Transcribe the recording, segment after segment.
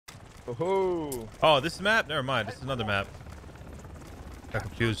Oh, Oh, this map? Never mind. This is another map. Got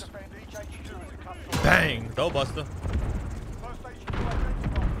confused. Bang! Go, Buster.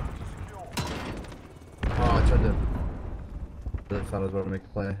 Oh, I tried to. I thought I was about to make a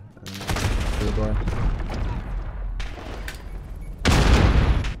play. Through the door.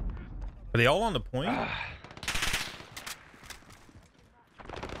 Are they all on the point?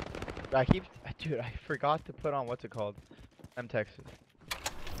 dude, I forgot to put on what's it called? I'm Texas.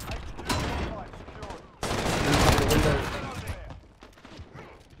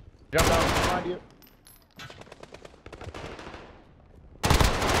 Jump out behind you.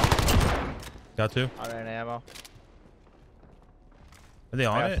 Got two. I ran ammo. Are they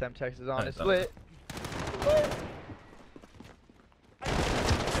on I it? got Stim Texas on. It's Nice. lit.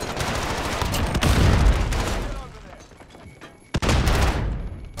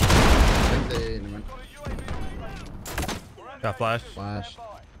 Got flash. Flash.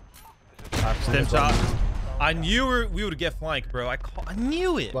 Stim shot. I knew we would get flanked, bro. I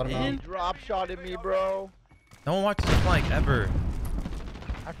knew it, Bottom man. He drop shotted me, bro. No one watches the flank ever.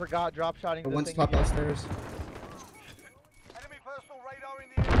 I forgot drop shotting. One spot downstairs.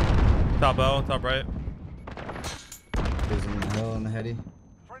 Top L, top right. He's in the hell in the heady.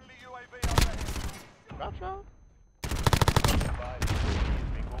 Drop shot?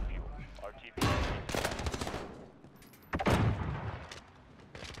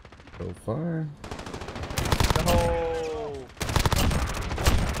 So far. No.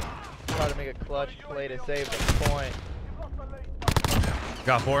 Try to make a clutch play to save the point.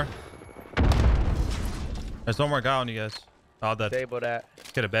 Got four. There's one more guy on you guys. All dead. Table that.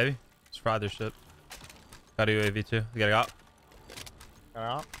 Get it, baby. Let's fry their shit. Got a UAV too. You got it out.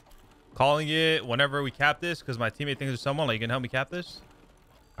 Alright. Calling it whenever we cap this, because my teammate thinks there's someone. Like, you can help me cap this?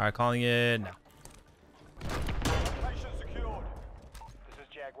 Alright, calling it now.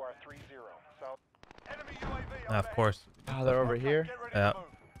 Of course. Oh, they're over here. Yeah.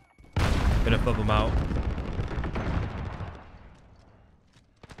 Gonna flip them out.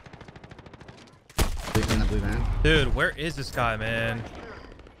 Taking that blue van. Dude, where is this guy, man?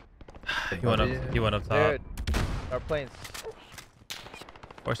 He went up. He went up top. Dude, our planes.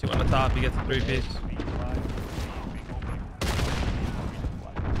 Of course, he went up top. He gets a 3-piece.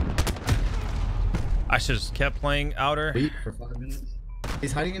 I should just kept playing outer. Wait for 5 minutes.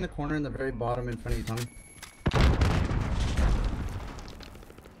 He's hiding in the corner in the very bottom in front of you, Tommy.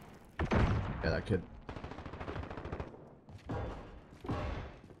 Yeah, that kid.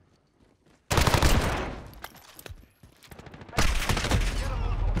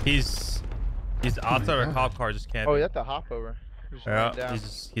 He's outside our cop car just camping. Oh, you have to hop over. Just run Yeah, down.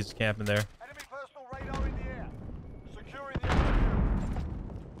 he's camping there.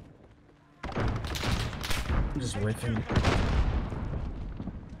 I'm just whiffing.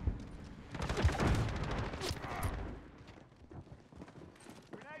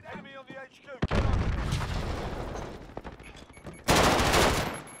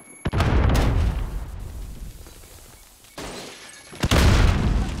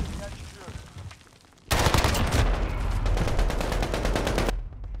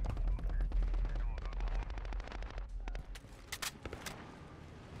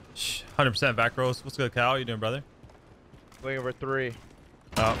 Shh, 100% back rows. What's good, Cal? How you doing, brother? Looking for 3.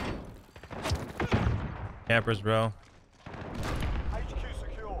 Oh. Campers, bro.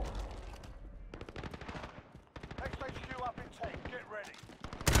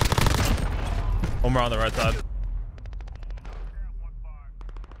 One more on the right side.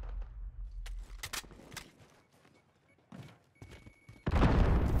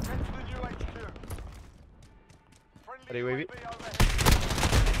 Ready, wavy.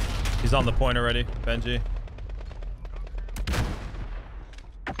 He's on the point already, Benji.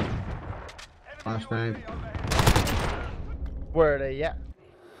 Flashbang. Where are they at?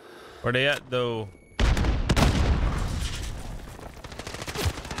 Where they at, though?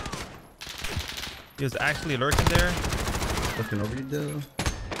 He was actually lurking there. Looking over you, though.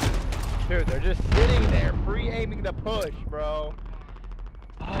 Dude, they're just sitting there, pre-aiming the push, bro.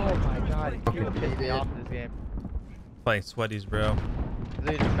 Oh my god, it's gonna piss me off in this game. Playing sweaties, bro.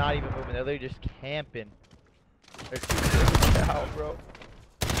 They're just not even moving. They're literally just camping. They're too scared to chow, bro.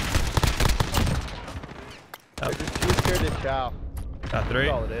 They're just too scared to chow. Got 3.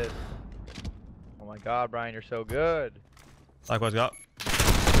 That's all it is. Oh my god, Brian, you're so good. Likewise, got.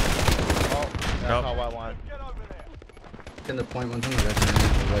 Oh, that's Nope. how I want. In the point, one's on the right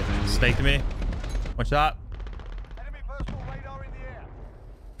hand. Snake to me. One shot.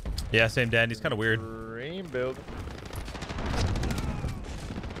 Yeah, same Dan. He's kind of weird. Green build.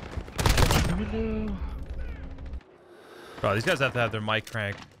 Bro, these guys have to have their mic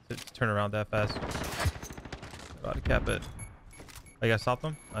cranked Just turn around that fast. About to cap it. Oh, you guys stopped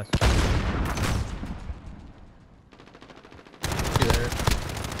them? Nice. See there.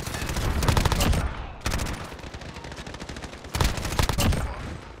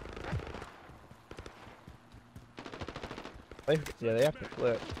 Yeah, they have to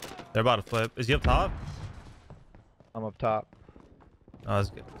flip. They're about to flip. Is he up top? I'm up top. Oh, that's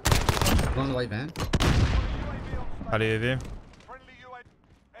good. Go on the white van. How do you view?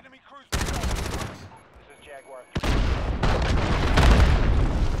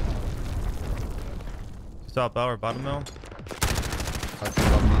 Top out or bottom mill?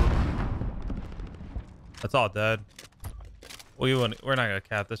 That's all dead. We're not gonna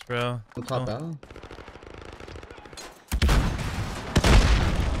cap this, bro. On top Oh. out.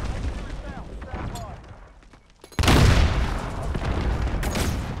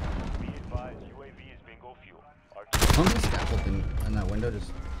 Somebody's scaffolded in that window,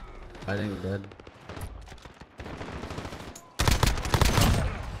 just hiding dead.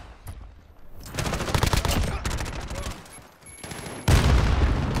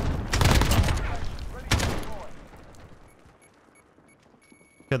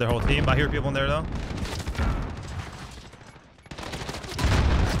 Kill their whole team. I hear people in there though.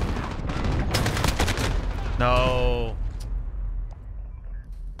 No.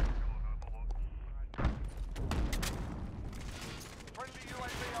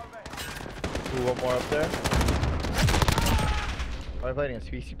 Ooh, one more up there. Are they playing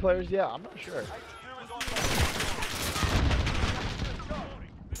against PC players? Yeah, I'm not sure.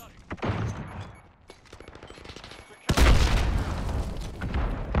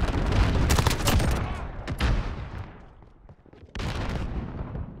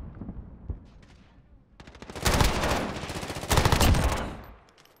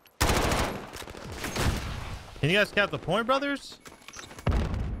 Can you guys cap the point, brothers?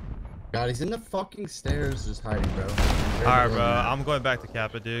 God, he's in the fucking stairs just hiding, bro. Alright, bro. I'm going back to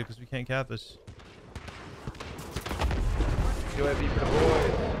cap it, dude, because we can't cap this. UAV for the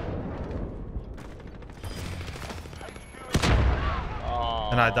boys.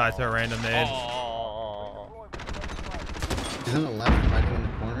 And I died to a random nade. He's on the left, hiding in the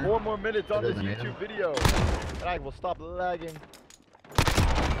corner. 4 more minutes on this Better than YouTube him. video. And I will stop lagging.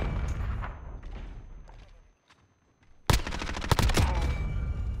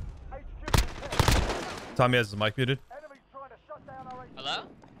 Tommy has his mic muted. Hello?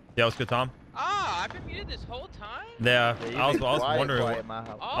 Yeah, what's good, Tom? Ah, I've been muted this whole time? Yeah, Yeah, I was wondering. quiet, my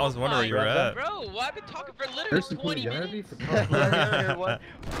house. I was wondering where you were at. Bro, well, I've been talking for literally There's some 20 PDR minutes. for Here, what?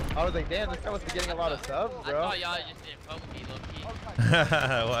 I was like, damn, this guy must be getting a lot of subs, I bro. thought y'all just didn't fuck with me, low-key.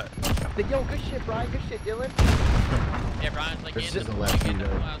 What? Like, yo, good shit, Brian. Good shit, Dylan. Yeah, Brian's like, There's yeah, just a left I'm window.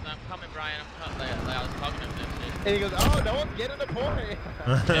 coming, Brian. I'm coming. Like, I was talking to him and And he goes, oh, no one's getting the point.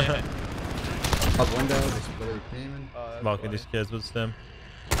 shit. Up window, just literally came Smoking these kids with Stim.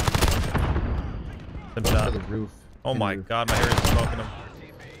 Stim to shot. the roof. Oh In my the roof. god, my hair is smoking them.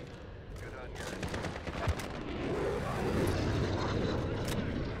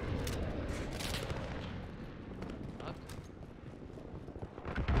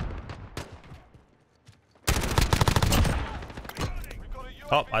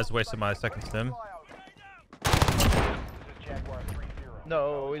 Oh, I just wasted my second Stim.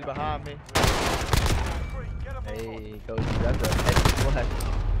 No, he's behind me. Hey, Coach, that's a heavy flag.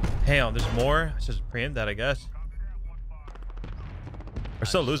 Damn, there's more. I should just preempt that, I guess. We're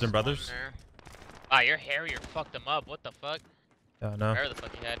still losing, brothers. Ah, your Harrier fucked him up. What the fuck? Yeah, no. Where the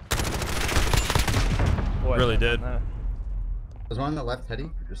fuck he had? Boy, Really did. There's one on the left, Teddy.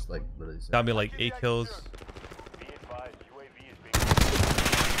 Just like literally. Got me like 8 kills.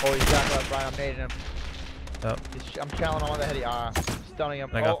 Oh, he's got left, Brian. I'm nading him. Yep. I'm challenging him on the heady. Stunning him.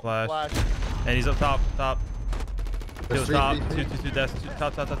 And I got flash. And he's up top. There's Two top. three. Two deaths.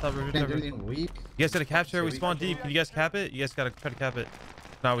 Top. Can't do anything weak. You guys gotta capture. We spawn deep. Can you guys cap it? You guys gotta try to cap it.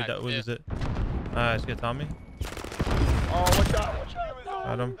 Now we lose it. Let's get Tommy. Oh, watch out.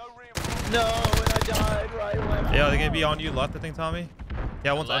 Got him. No, and I died right when Yeah, they're gonna be on you left, I think, Tommy.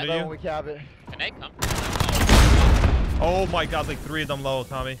 Yeah, one's under when you. we cap it. Can they come? Oh my god, like 3 of them low,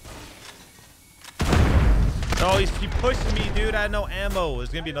 Tommy. Oh, he pushed me, dude. I had no ammo. There's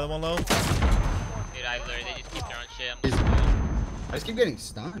gonna be another one low. Dude, I literally, they just keep their own shit. I just keep getting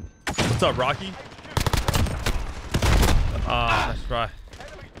stunned. What's up, Rocky? Nice try.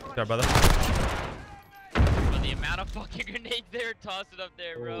 Good, brother. Bro, the amount of fucking grenades they were tossing up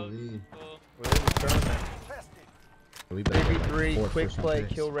there, bro. Holy. Oh. We're in the tournament. We better get, like, 3v3, fourth quick or something. play,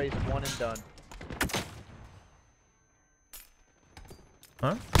 kill race, 1 and done.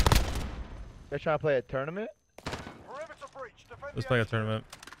 Huh? They're trying to play a tournament? Let's play a tournament.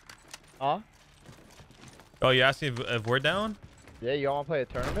 Huh? Oh, you asking if we're down? Yeah, y'all wanna play a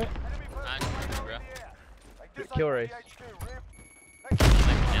tournament? Bro. Kill race. I'm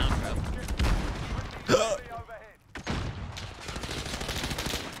down, bro.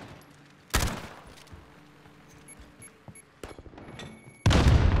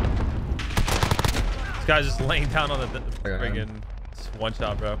 This guy's just laying down on the friggin' him. one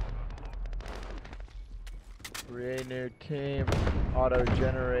shot, bro. Create new team. Auto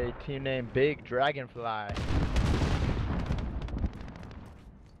generate team name Big Dragonfly.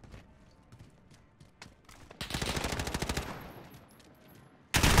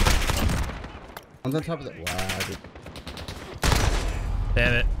 On the top of the. Wow, dude.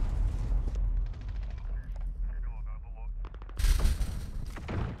 Damn it.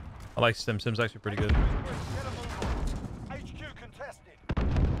 I like Stim. Stim's actually pretty good. HQ contested.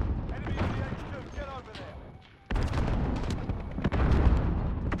 Enemy in the HQ, get over there.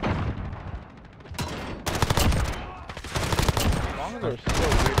 They're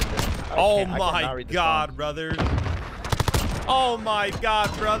so weird at this. Oh I cannot my read the god, spawns. brothers. Oh my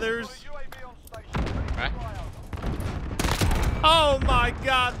god, brothers. UAV on station. Right. Oh my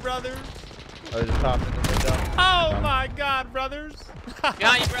god, brothers. Oh, just top in the window. Oh my god, brothers.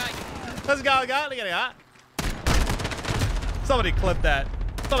 Behind you, bro. Let's go, God. Look at that. Somebody clip that.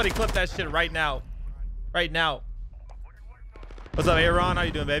 Somebody clip that shit right now. Right now. What's up, Aaron? How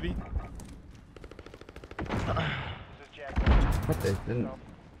you doing, baby? What they didn't.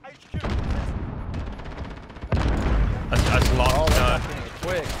 That's long Oh, done. that's happening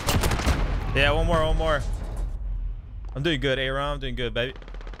quick. Yeah, one more. I'm doing good, Aaron. I'm doing good, baby.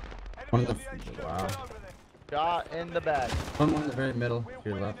 One of the. Wow. Shot in the back. One in the very middle. To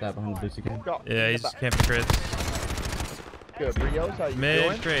your left, that behind the boost again. Shot Yeah, in he's the just back. camping crits. Good, Brios. How you Mid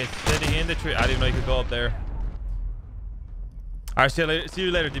doing? crits, sitting in the tree. I didn't know you could go up there. All right, see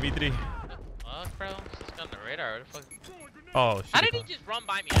you later, Dimitri. Fuck, bro. This is on the radar. What the fuck? Oh, shit. How did he just run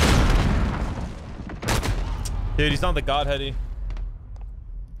by me? Dude, he's on the God heady.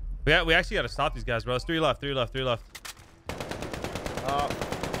 We actually got to stop these guys, bro. It's three left. Dude left. Don't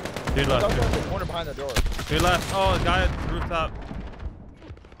Dude go left. to the corner behind the door. Dude left. Oh, the guy at the rooftop.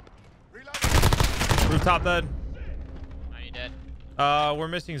 Rooftop dead. Are you dead? We're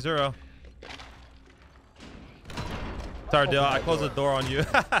missing Zero. Sorry, Dill. I closed the door on you.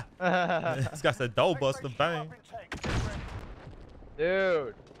 This guy said, "Don't bust the bang."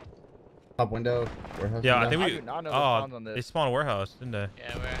 Dude. Top window. Warehouse. Yeah, I window. think I we. do not know the Oh, spawns on this. they spawned a warehouse, didn't they?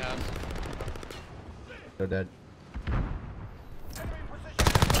 Yeah, warehouse. They're dead.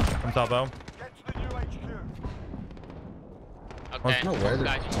 I'm top out. Get to the new HQ. Okay. no way Those they're-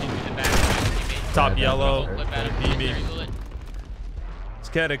 guys just hit me in the back. Top Yeah, yellow. Flip at him. BB. There, you lit.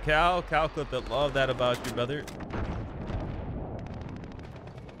 Scared of cow. Cow clip that love that about you, brother.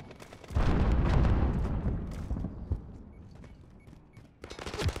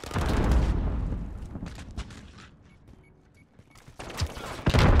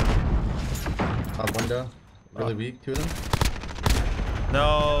 Top window. Really weak. Two of them.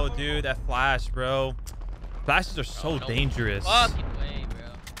 No, dude, that flash, bro. Flashes are so no dangerous. Fucking way, bro.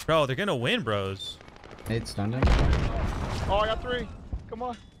 Bro, they're gonna win, bros. Nate stunned him. Oh, I got 3. Come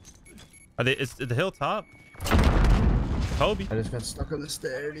on. Are they? Is the hilltop? Kobe. I just got stuck on the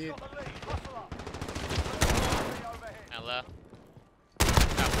stair, dude. Hello.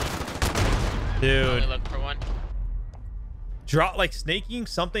 Dude, Only look for one. drop like snaking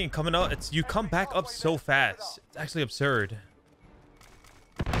something and coming up. It's you come back up so fast. It's actually absurd.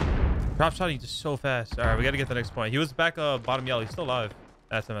 Drop shotting just so fast. All right, we got to get the next point. He was back bottom yellow. He's still alive.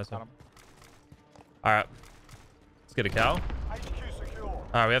 That's him. All right, let's get a cow. HQ secure. All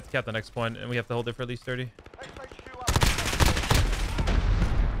right, we have to cap the next point, and we have to hold it for at least 30. HQ up.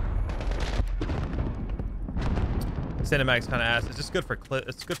 Cinematics kind of ass. It's just good for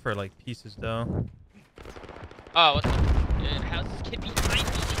It's good for like pieces though. Oh, what the? Dude, how's this kid behind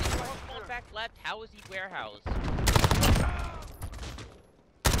me? He's going back left. How is he warehouse?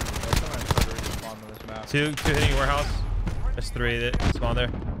 Two hitting warehouse. There's 3 that spawn there.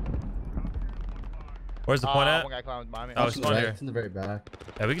 Where's the point at? One guy climbed behind me. Oh, It's spawn here. It's in the very back.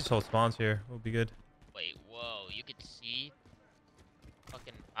 Yeah, we can just hold spawns here. We'll be good. Wait, whoa. You could see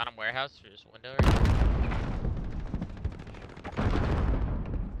fucking bottom warehouse through this window right here?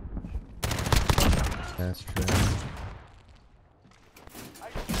 That's true.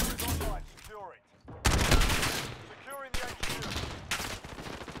 HQ is online. Secure it. Securing the HQ.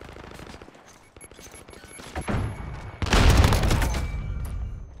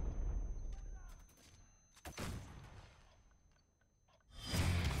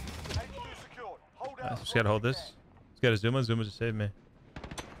 HQ secured. Hold out. Just gotta hold this. Let's get a Zuma. Zuma just saved me.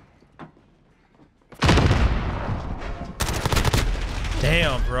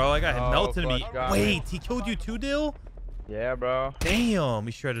 Damn, bro. I got him Oh, melting me. fuck, got Wait, me. he killed you too, Dill? Yeah, bro. Damn,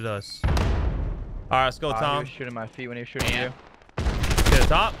 he shredded us. All right, let's go, He Tom. was shooting my feet when he was shooting Yeah. you. Get a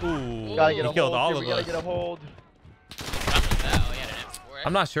top. Ooh, Gotta he get a killed hold, all dude. of We gotta us. get a hold. What was that? Oh, he had an M4.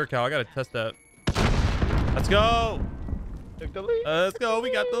 I'm not sure, Cal. I gotta test that. Let's go. Took the lead. Let's go.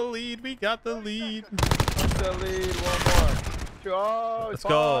 We got the lead. We got the lead. Took the lead. One more. Oh, Let's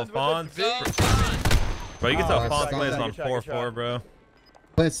go, Fonz with the Fonz. big- Bro, you can Oh, tell I Fonz suck. plays Good on shot, good 4-4, shot. bro.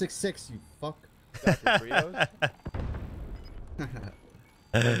 Play 6-6, you fuck. Got your Fritos.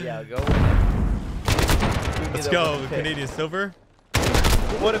 Yeah, go with it. Let's go, Canadian silver.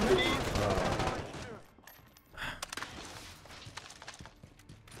 What a beat.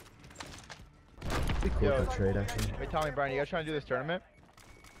 Be cool Yo. with that trade, actually. Wait, Tommy, Brian, you guys trying to do this tournament?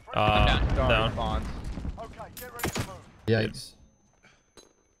 Down. Fonz. Okay, get ready to move. Yikes.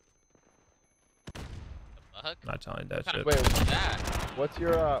 Fuck? Not telling that What kind shit. of Wait, was that?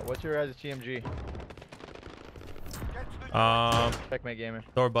 what's your guys' TMG? Get to the Checkmate Gaming.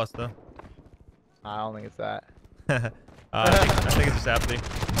 Thor Buster. I don't think it's that. I think it's just apathy.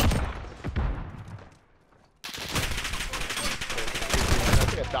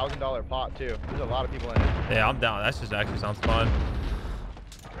 That's like $1,000 pot too. There's a lot of people in it. Yeah, I'm down. That just actually sounds fun.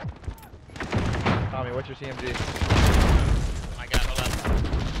 Tommy, what's your CMG? Oh my god, hold up.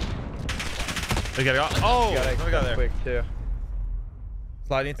 We gotta go. Oh, You gotta what we got there? quick too.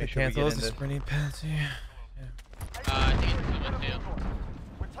 Sliding to Make sure we get cancels. in The this. sprinting penalty. I think it's 2 and 2.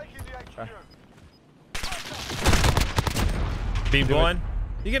 We're taking the HQ. Beam Do it. going.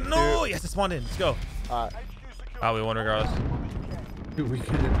 You get no. Do Yes, it's one in. Let's go. HQ secure. Oh, we won regardless. Dude, we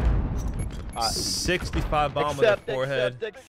can. 65 bomb with a forehead. Accept.